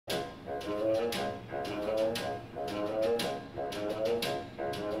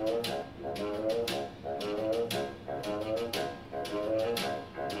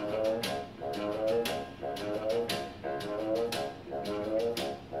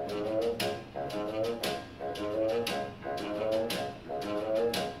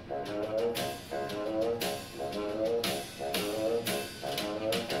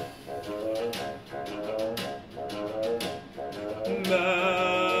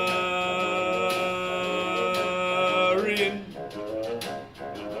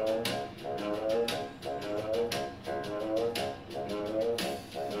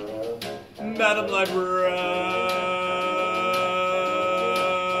Madam Librarian.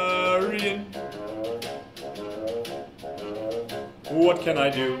 What can I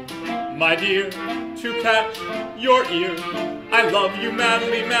do, my dear, to catch your ear? I love you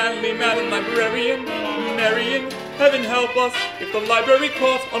madly, madly, Madam Librarian. Marian, heaven help us if the library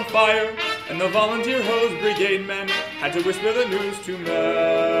caught on fire and the volunteer hose brigade men had to whisper the news to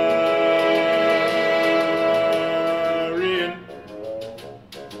Marian.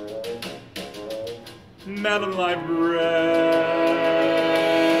 Madam Librarian.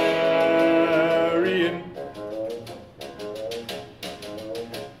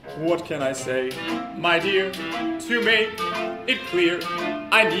 What can I say, my dear, to make it clear?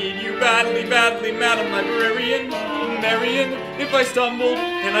 I need you badly, badly, Madam Librarian. Marian, if I stumbled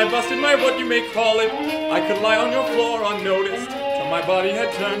and I busted my what you may call it, I could lie on your floor unnoticed till my body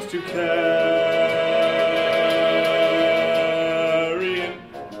had turned to carrion.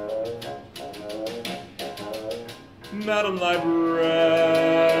 Madam Librarian.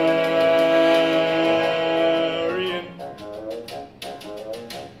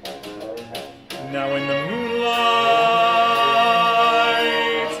 Now in the moonlight,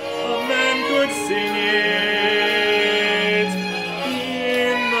 a man could sing it.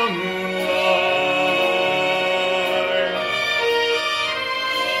 In the moonlight.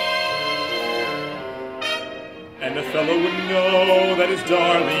 And a fellow would know that his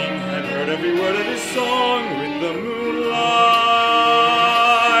darling had heard every word of his song with the moonlight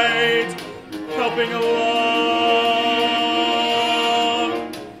helping along.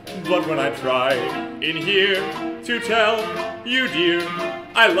 But when I tried in here to tell you, dear,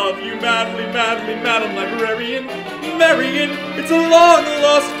 I love you madly, madly, Madam Librarian. Marian, it's a long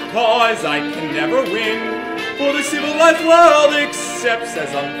lost cause I can never win, for the civilized world accepts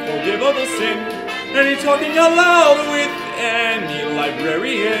as unforgivable sin any talking out loud with any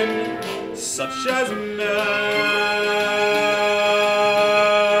librarian, such as Marian.